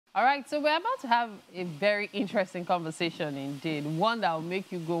All right, so we're about to have a very interesting conversation indeed. One that will make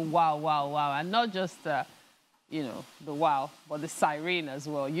you go, wow, wow, wow. And not just, the wow, but the siren as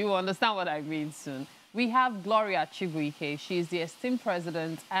well. You understand what I mean soon. We have Gloria Chibuike. She is the esteemed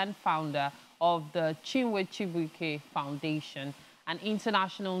president and founder of the Chibuike Foundation, an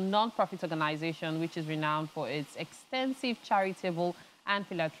international non-profit organization which is renowned for its extensive charitable and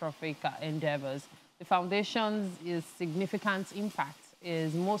philanthropic endeavors. The foundation's significant impact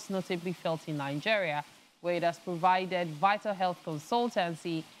is most notably felt in Nigeria, where it has provided vital health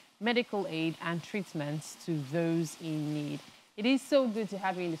consultancy, medical aid, and treatments to those in need. It is so good to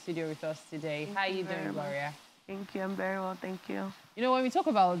have you in the studio with us today. How are you doing, Gloria? Thank you. I'm very well, thank you. You know, when we talk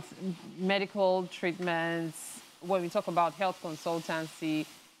about medical treatments, when we talk about health consultancy,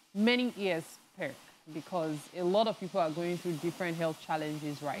 many ears perk because a lot of people are going through different health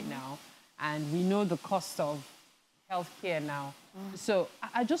challenges right now, and we know the cost of healthcare now. So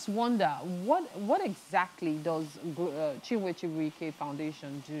I just wonder, what exactly does Chibuike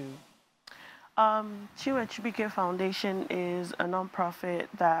Foundation do? Chibuike Foundation is a nonprofit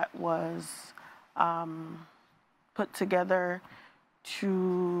that was put together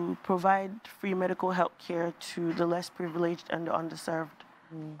to provide free medical health care to the less privileged and the underserved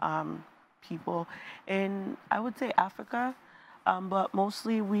people in, I would say, Africa. But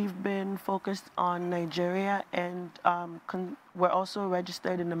mostly we've been focused on Nigeria, and we're also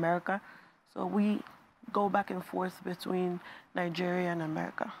registered in America. So we go back and forth between Nigeria and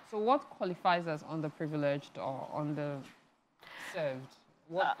America. So what qualifies as underprivileged or underserved?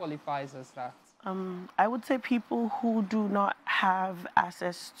 What qualifies as that? I would say people who do not have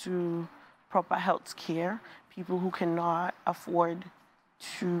access to proper health care, people who cannot afford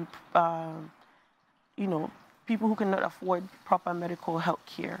to, people who cannot afford proper medical health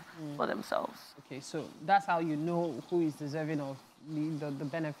care for themselves. Okay, so that's how you know who is deserving of the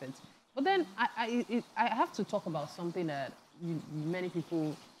benefits. But then I have to talk about something that many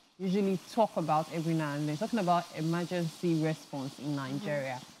people usually talk about every now and then, talking about emergency response in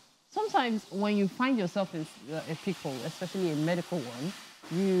Nigeria. Sometimes when you find yourself in a pickle, especially a medical one,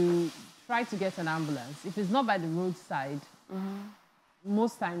 you try to get an ambulance. If it's not by the roadside,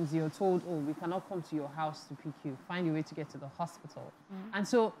 most times you're told, oh, we cannot come to your house to pick you. Find a way to get to the hospital. And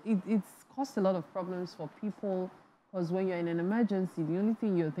so it's caused a lot of problems for people, because when you're in an emergency, the only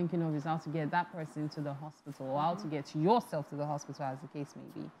thing you're thinking of is how to get that person to the hospital or how to get yourself to the hospital, as the case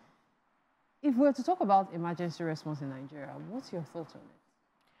may be. If we were to talk about emergency response in Nigeria, what's your thought on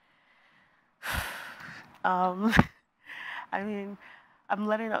it? I mean, I'm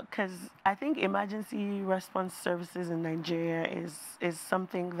letting out because I think emergency response services in Nigeria is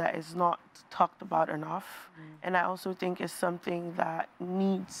something that is not talked about enough, and I also think it's something that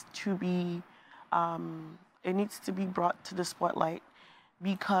needs to be brought to the spotlight,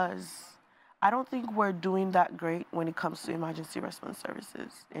 because I don't think we're doing that great when it comes to emergency response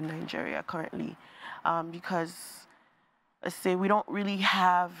services in Nigeria currently, because let's say we don't really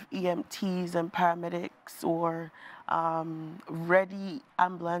have EMTs and paramedics or ready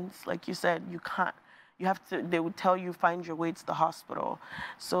ambulance. Like you said, they would tell you, find your way to the hospital.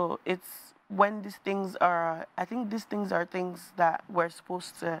 So it's when these things are, I think these things are things that we're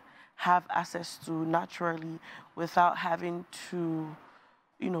supposed to have access to naturally without having to,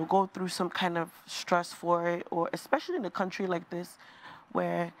 go through some kind of stress for it, or especially in a country like this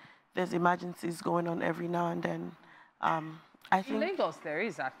where there's emergencies going on every now and then. I think in Lagos, there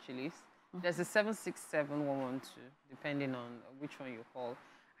is actually. There's a 767-112, depending on which one you call.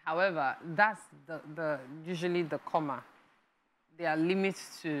 However, that's usually the comma. There are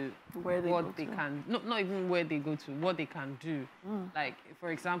limits to what they can, not even where they go to, what they can do. Like,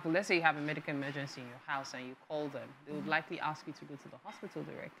 for example, let's say you have a medical emergency in your house and you call them. They would likely ask you to go to the hospital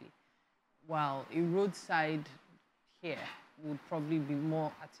directly. While a roadside care would probably be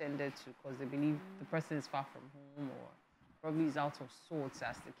more attended to because they believe the person is far from home or probably is out of sorts,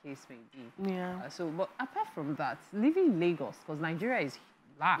 as the case may be. Yeah. But apart from that, living in Lagos, because Nigeria is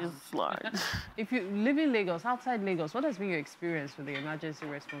large. It's large. If you live in Lagos, outside Lagos, what has been your experience with the emergency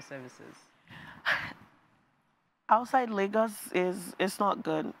response services? Outside Lagos it's not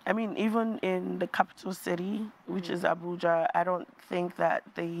good. I mean, even in the capital city, which is Abuja, I don't think that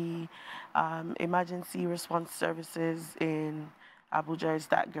the emergency response services in Abuja is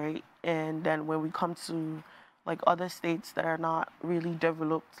that great. And then when we come to like other states that are not really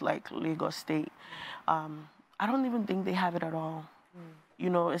developed, like Lagos State, I don't even think they have it at all.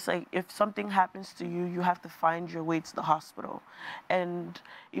 It's like if something happens to you, you have to find your way to the hospital. And,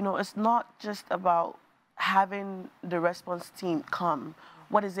 it's not just about having the response team come.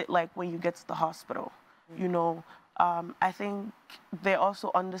 What is it like when you get to the hospital? I think they're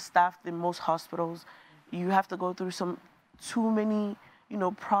also understaffed in most hospitals. You have to go through too many,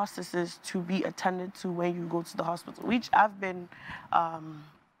 processes to be attended to when you go to the hospital, which I've been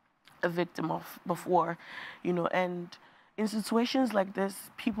a victim of before, and in situations like this,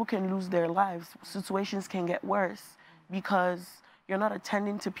 people can lose their lives. Situations can get worse because you're not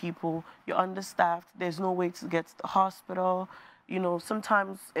attending to people, you're understaffed, there's no way to get to the hospital.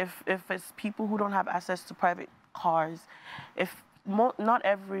 Sometimes if it's people who don't have access to private cars, not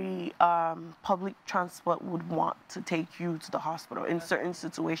every public transport would want to take you to the hospital in certain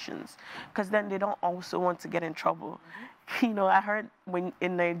situations, because then they don't also want to get in trouble. I heard when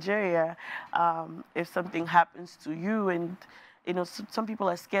in Nigeria, if something happens to you, and some people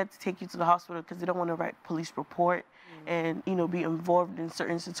are scared to take you to the hospital because they don't want to write police report and be involved in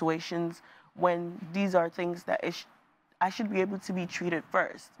certain situations, when these are things that I should be able to be treated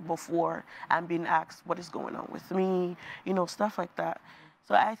first before I'm being asked what is going on with me, stuff like that.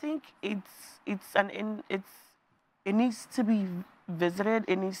 So I think it needs to be visited,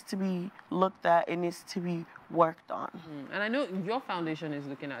 it needs to be looked at, it needs to be worked on. And I know your foundation is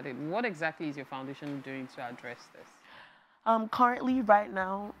looking at it. What exactly is your foundation doing to address this? Currently, right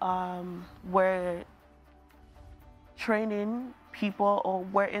now, we're training people, or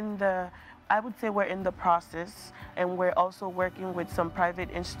I would say we're in the process, and we're also working with some private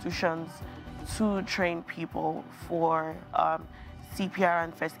institutions to train people for CPR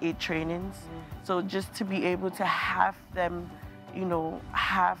and first aid trainings. So just to be able to have them,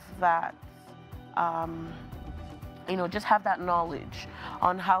 have that, just have that knowledge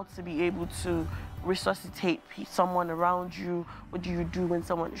on how to be able to resuscitate someone around you. What do you do when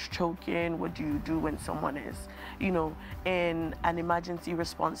someone is choking? What do you do when someone is, in an emergency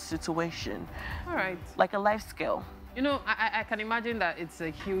response situation? All right. Like a life skill. I can imagine that it's a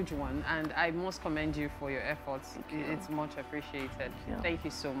huge one, and I must commend you for your efforts. It's much appreciated. Thank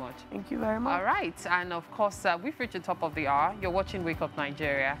you so much. Thank you very much. All right, and of course, we've reached the top of the hour. You're watching Wake Up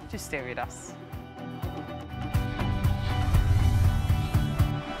Nigeria. Just stay with us.